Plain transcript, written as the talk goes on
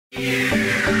Hello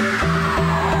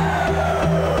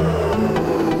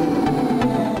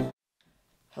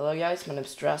guys, my name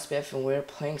is Draspf and we're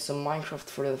playing some Minecraft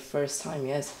for the first time,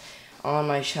 yes, on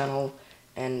my channel,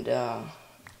 and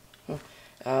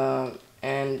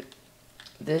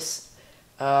this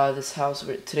house,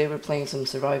 today we're playing some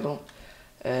survival.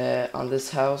 On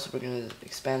this house, we're gonna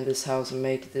expand this house and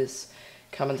make this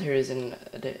commentaries in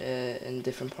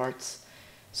different parts.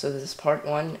 So this is part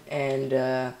 1,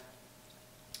 and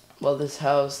well, this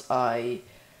house I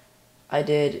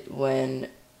did when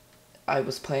I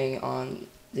was playing on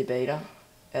the beta,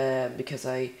 because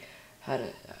I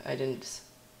hadn't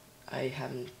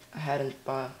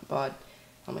bought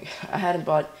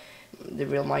the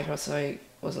real Minecraft, so I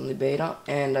was on the beta,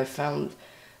 and I found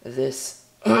this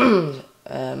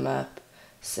map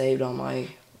saved on my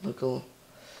local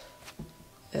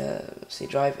C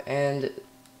drive, and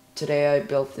today I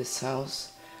built this house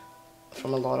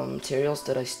from a lot of materials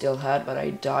that I still had, but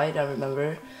I died. I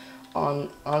remember on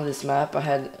this map I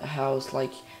had a house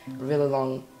like really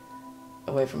long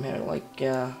away from here, like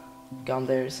gone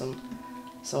there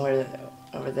somewhere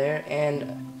over there,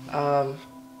 and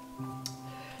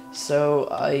so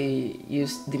I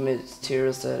used the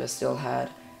materials that I still had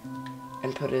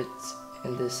and put it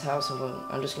in this house. And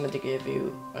I'm just gonna give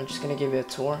you a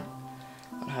tour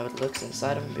on how it looks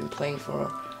inside. I've been playing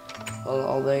for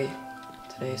all day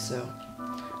today, so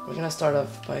we're gonna start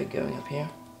off by going up here.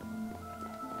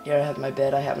 Here I have my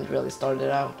bed. I haven't really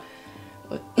started out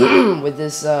but with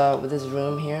this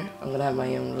room here. I'm gonna have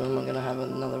my own room. I'm gonna have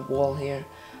another wall here,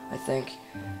 I think,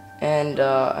 and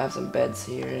I have some beds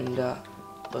here and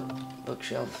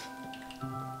bookshelf,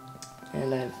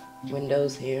 and I have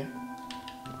windows here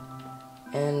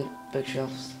and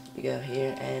bookshelves we got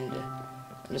here, and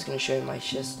I'm just gonna show you my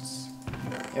chests.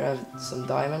 Here I have some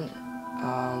diamond,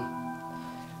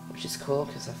 which is cool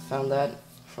because I found that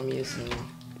from using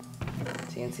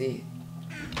TNT,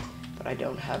 but I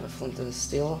don't have a flint and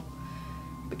steel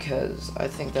because I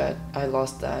think that I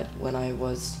lost that when I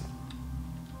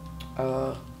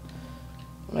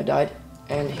died.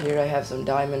 And here I have some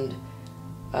diamond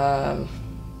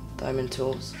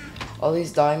tools. All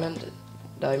these diamond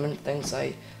things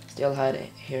I still had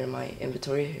here in my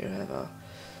inventory. Here I have a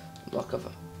block of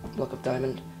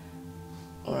diamond,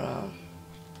 or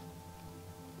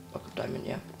block of diamond,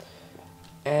 yeah.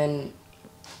 And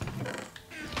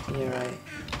here I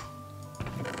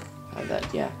have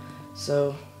that, yeah.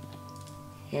 So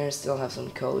here I still have some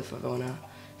coal if I wanna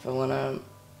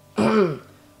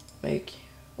make.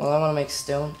 Well, I wanna make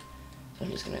stone, so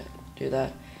I'm just gonna do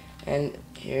that. And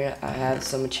here I have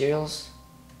some materials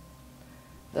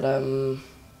that I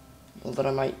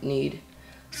might need.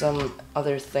 Some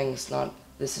other things, not.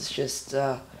 This is just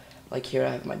like here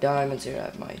I have my diamonds. Here I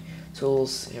have my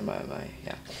tools. Here my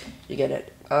yeah. You get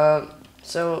it.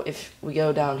 So if we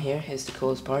go down here, here's the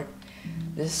coolest part.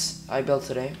 This I built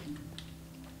today.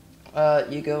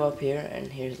 You go up here and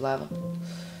here's lava.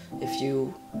 If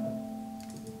you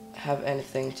have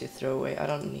anything to throw away, I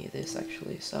don't need this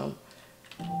actually, so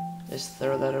just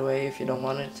throw that away. If you don't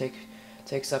want it,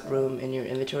 takes up room in your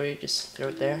inventory, just throw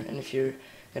it there. And if you're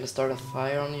gonna start a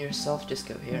fire on yourself, just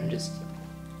go here and just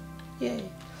yay,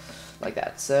 like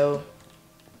that. So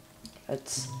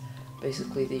that's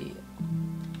basically the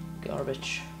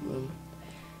garbage room.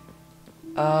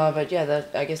 But yeah,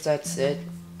 I guess that's it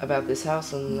about this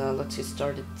house, and let's get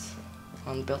started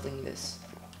on building this.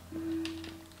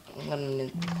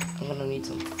 I'm gonna need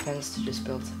some fence to just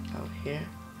build out here.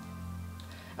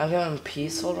 I'm going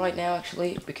peaceful right now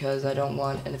actually, because I don't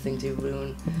want anything to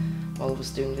ruin while I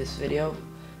was doing this video.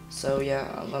 So yeah,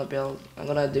 I'm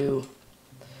gonna do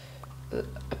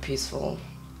a peaceful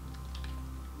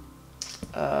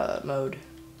mode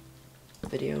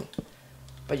video.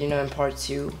 But you know, in part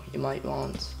 2, you might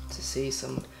want to see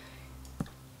some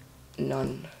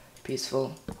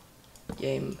non-peaceful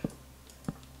game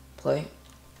play,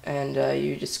 and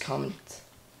you just comment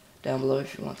down below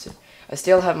if you want to. I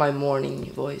still have my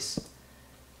morning voice.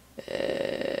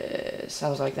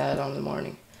 Sounds like that on the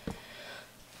morning.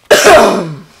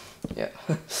 Yeah.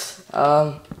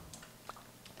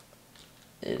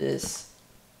 It is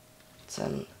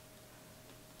 10.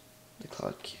 The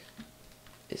clock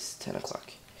is 10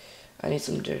 o'clock. I need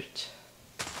some dirt.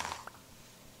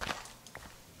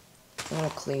 I want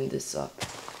to clean this up,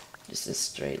 just as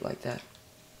straight like that.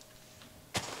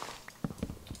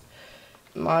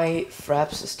 My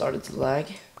fraps started to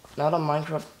lag, not on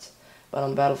Minecraft, but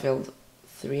on Battlefield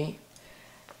 3,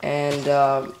 and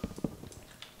oh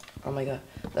my god,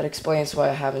 that explains why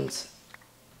I haven't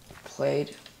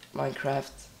played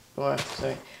Minecraft, or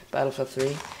sorry, Battlefield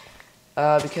 3,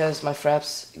 because my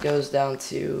fraps goes down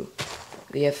to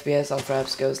the FPS on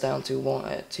Fraps goes down to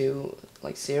to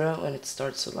like 0, and it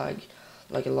starts to lag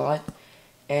like a lot.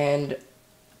 And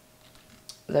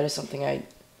that is something I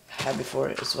had before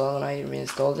as well, and I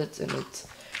reinstalled it, and it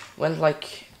went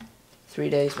like 3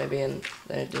 days maybe, and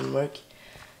then it didn't work.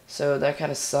 So that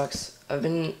kind of sucks. I've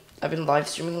been live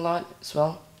streaming a lot as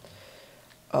well,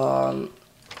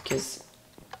 because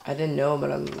I didn't know,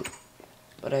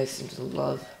 but I seem to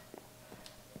love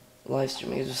live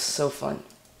streaming. It's just so fun,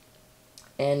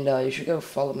 and you should go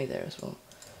follow me there as well.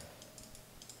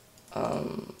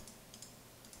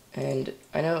 And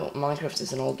I know Minecraft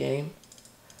is an old game.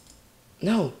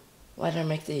 No, why did I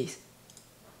make these?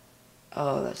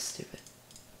 Oh, that's stupid.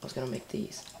 I was gonna make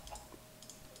these.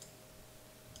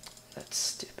 That's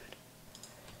stupid.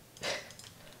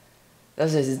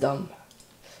 This is dumb.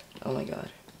 Oh my god.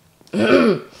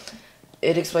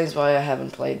 It explains why I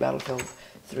haven't played Battlefield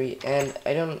 3, and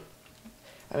I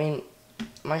mean,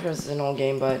 Minecraft is an old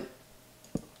game, but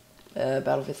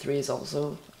Battlefield 3 is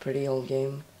also a pretty old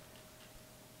game,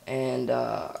 and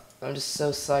I'm just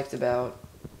so psyched about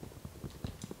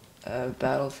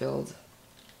Battlefield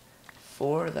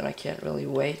 4 that I can't really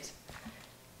wait.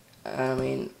 I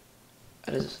mean,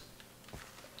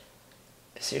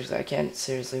 seriously, I can't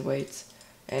seriously wait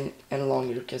and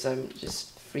longer, because I'm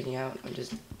just freaking out.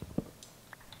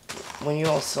 When you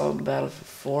all saw Battlefield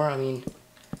 4, I mean,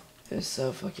 it was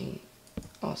so fucking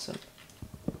awesome.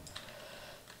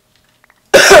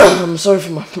 I'm sorry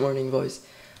for my morning voice.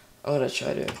 I'm gonna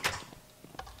try to.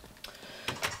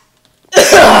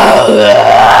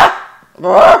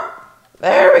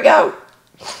 There we go.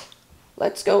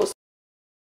 Let's go.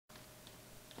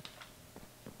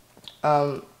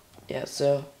 Yeah,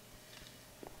 so.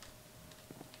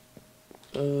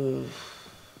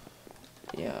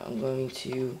 Yeah, I'm going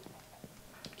to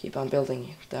keep on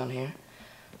building down here.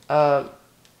 But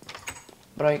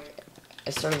I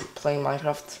started playing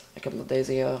Minecraft a couple of days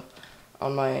ago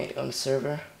on my own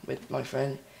server with my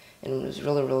friend, and it was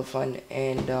really fun.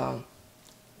 And I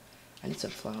need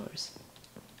some flowers,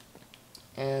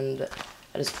 and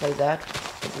I just played that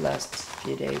for the last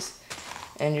few days,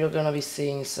 and you're gonna be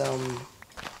seeing some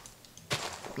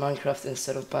Minecraft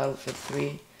instead of Battlefield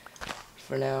 3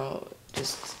 for now.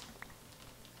 Just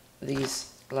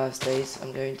these last days.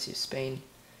 I'm going to Spain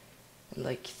in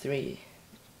like three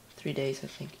days, I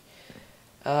think.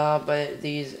 But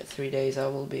these 3 days I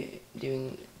will be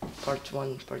doing part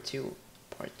 1, part 2,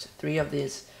 part 3 of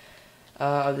this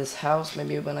house.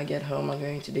 Maybe when I get home I'm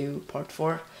going to do part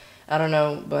 4. I don't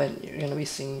know, but you're gonna be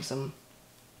seeing some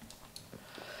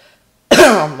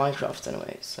Minecraft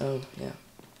anyway, so yeah.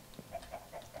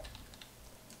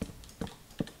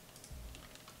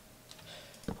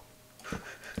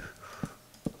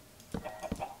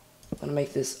 I'm gonna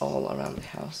make this all around the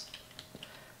house.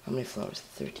 How many flowers?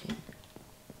 13.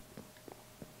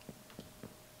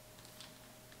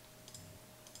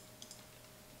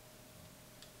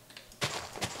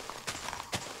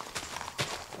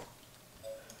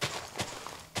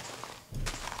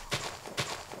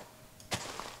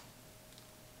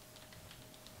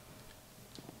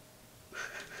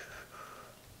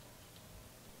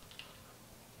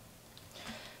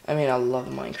 I mean, I love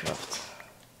Minecraft.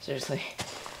 Seriously.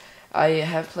 I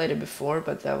have played it before,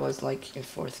 but that was like in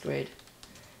 4th grade.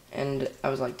 And I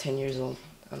was like 10 years old.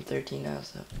 I'm 13 now,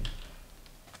 so.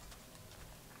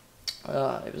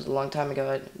 It was a long time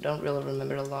ago. I don't really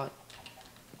remember a lot.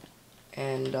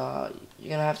 And you're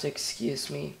gonna have to excuse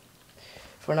me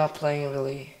for not playing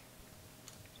really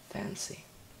fancy.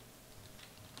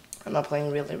 I'm not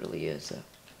playing really good, so.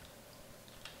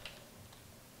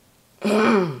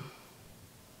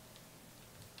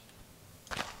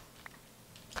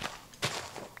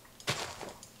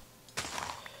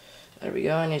 There we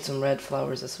go. I need some red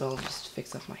flowers as well, just to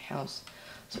fix up my house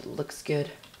so it looks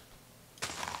good.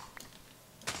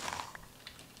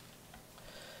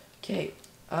 Okay,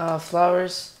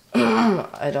 flowers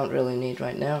I don't really need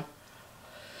right now.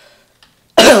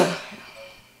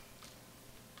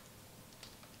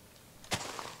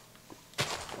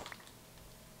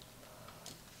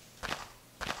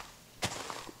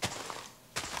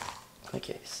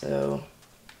 Okay, so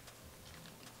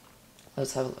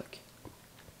let's have a look.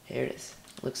 Here it is.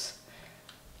 Looks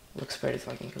pretty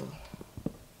fucking cool.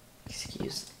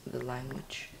 Excuse the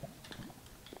language.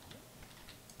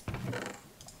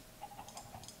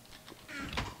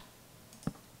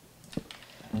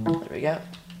 There we go.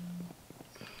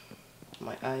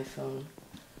 My iPhone.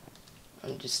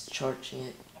 I'm just charging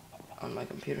it on my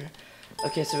computer.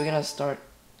 Okay, so we're gonna start.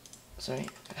 Sorry,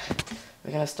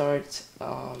 we're gonna start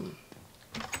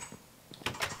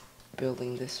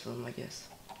building this room, I guess.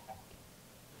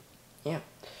 Yeah.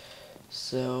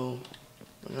 So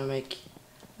we're gonna make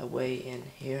a way in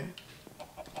here.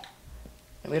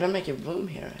 And we're gonna make a room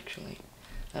here actually.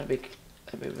 That'd be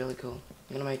really cool.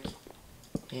 I'm gonna make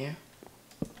here.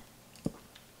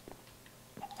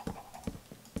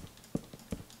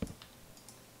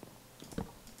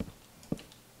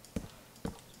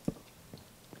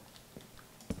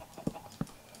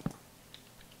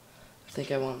 I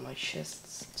think I want my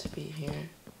chests to be here.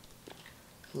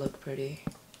 Look pretty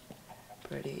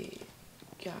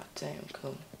goddamn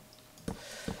cool.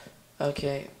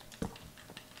 Okay.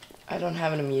 I don't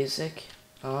have any music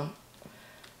on.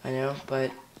 I know,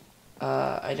 but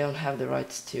I don't have the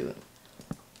rights to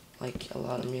like a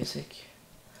lot of music.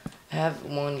 I have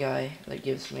one guy that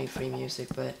gives me free music,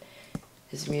 but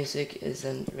his music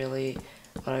isn't really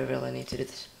what I really need to do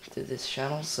this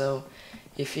channel. So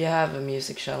if you have a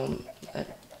music channel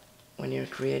that when you're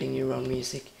creating your own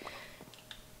music,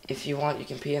 if you want, you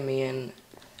can PM me and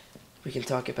we can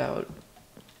talk about,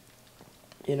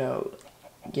 you know,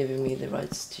 giving me the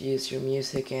rights to use your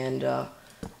music, and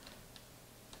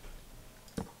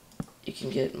you can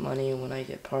get money when I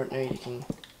get partner. You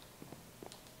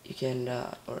can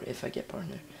or if I get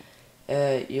partner,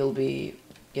 you'll be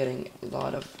getting a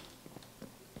lot of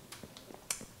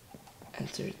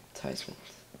advertisement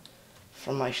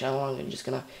from my channel. I'm just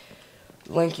gonna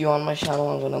link you on my channel.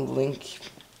 I'm gonna link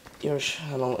your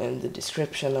channel in the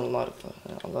description, and a lot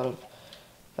of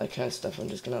that kind of stuff. I'm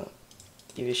just gonna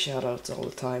give you shout outs all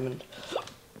the time, and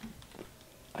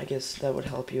I guess that would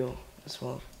help you as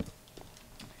well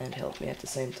and help me at the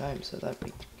same time, so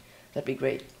that'd be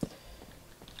great.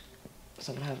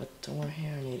 So I'm gonna have a door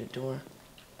here. I need a door.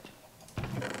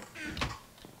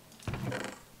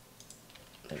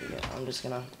 There we go. I'm just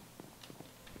gonna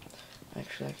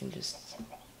actually I can just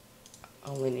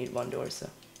only need one door, so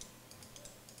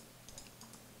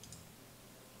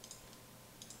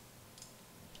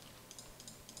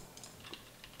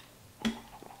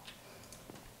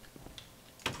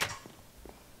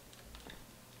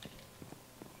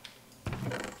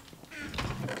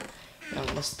I'm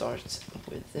gonna start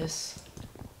with this.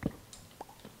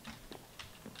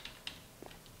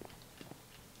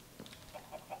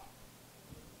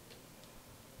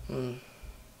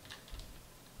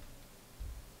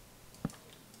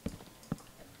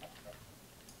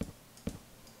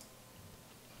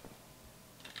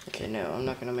 Okay, no, I'm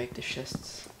not gonna make the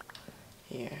chests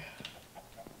here.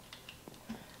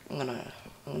 I'm gonna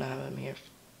have them here.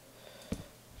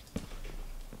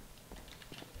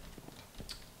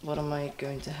 What am I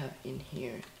going to have in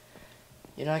here?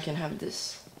 You know, I can have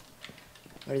this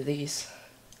or these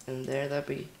in there. That'd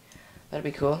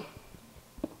be cool.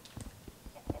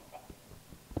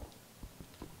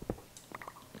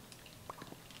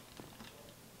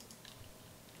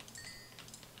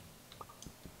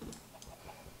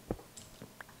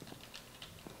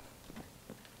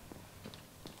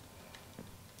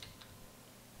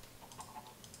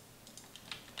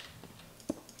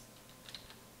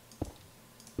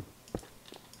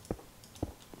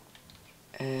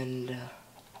 And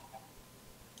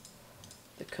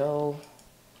the coal.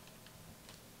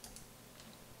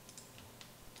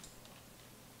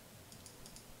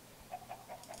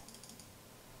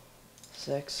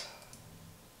 Six.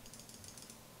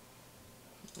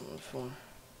 4.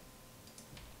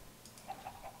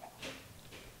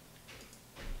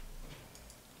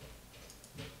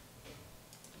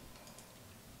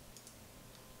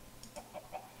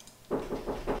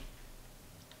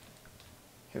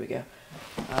 Here we go.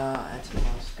 I had to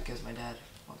pause because my dad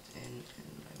walked in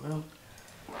my room,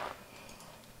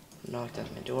 knocked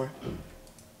at my door.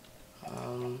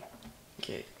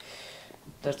 Okay,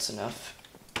 that's enough.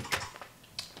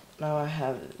 Now I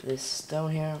have this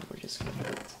stone here. We're just gonna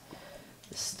put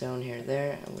this stone here,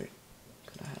 there, and we're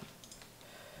gonna have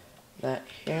that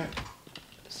here.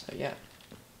 So yeah.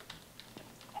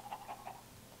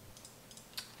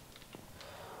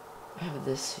 I have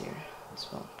this here as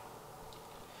well.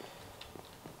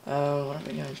 What are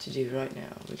we going to do right now?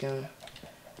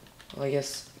 Well, I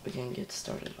guess we can get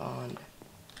started on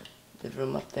the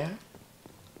room up there.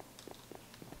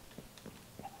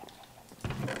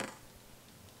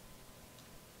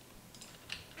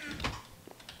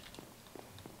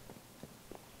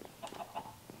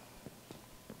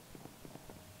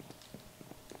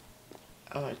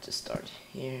 I wanted to start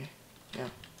here. No,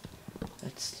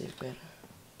 that's stupid.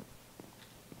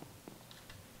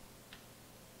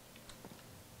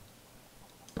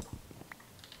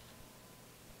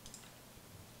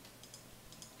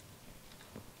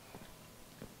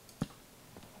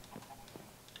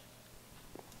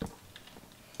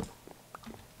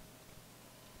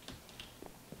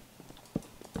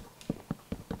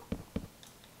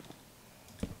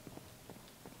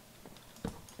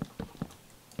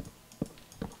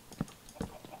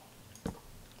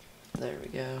 There we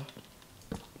go.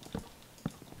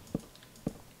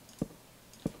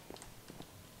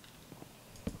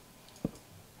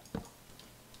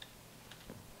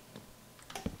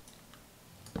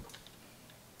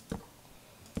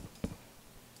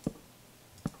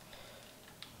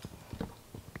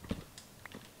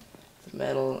 The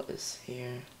metal is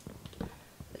here.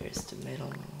 There's the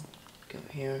metal. Go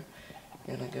here.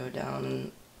 Gonna go down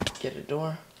and get a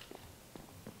door.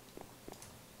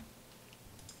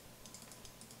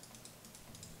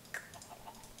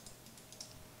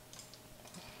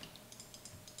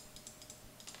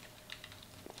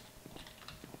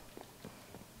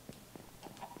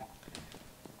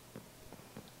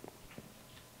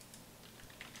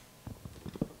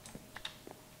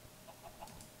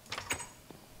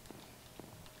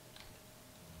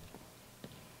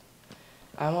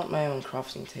 I want my own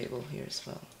crafting table here as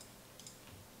well.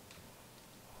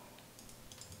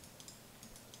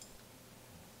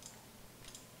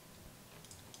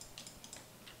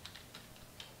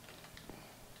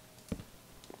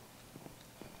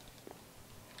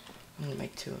 I'm gonna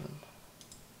make 2 of them.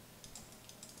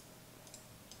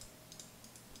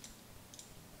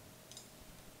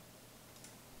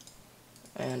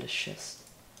 And a chest.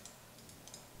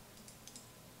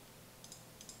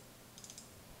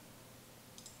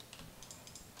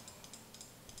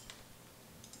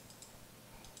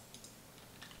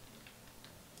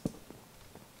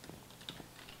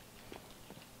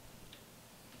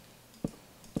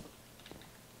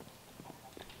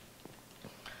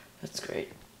 That's great.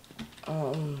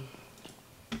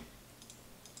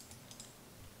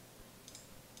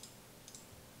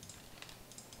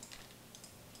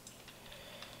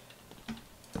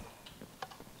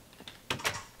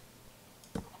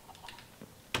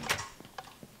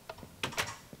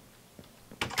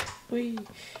 Whee!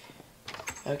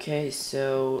 Okay,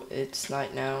 so it's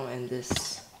night now, and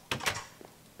it's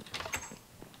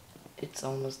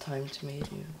almost time to me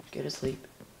to go to sleep.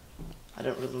 I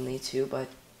don't really need to, but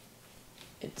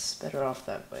it's better off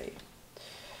that way.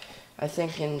 I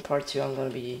think in part 2 I'm gonna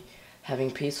be having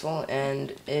peaceful,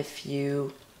 and if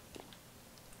you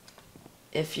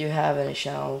have any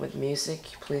channel with music,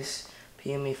 please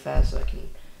PM me fast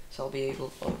so I'll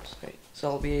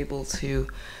be able to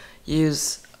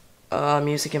use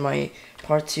music in my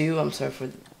part 2. I'm sorry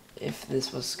for if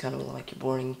this was kind of like a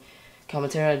boring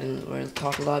commentary. I didn't really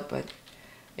talk a lot, but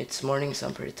it's morning, so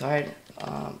I'm pretty tired.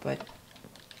 But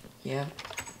yeah,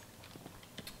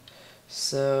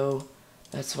 so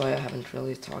that's why I haven't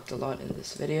really talked a lot in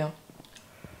this video.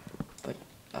 But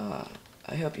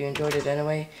I hope you enjoyed it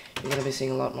anyway. You're gonna be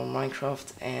seeing a lot more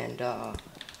Minecraft, and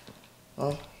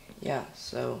well, yeah.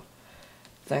 So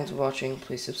thanks for watching.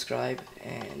 Please subscribe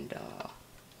and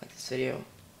like this video.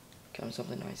 Comment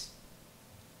something nice.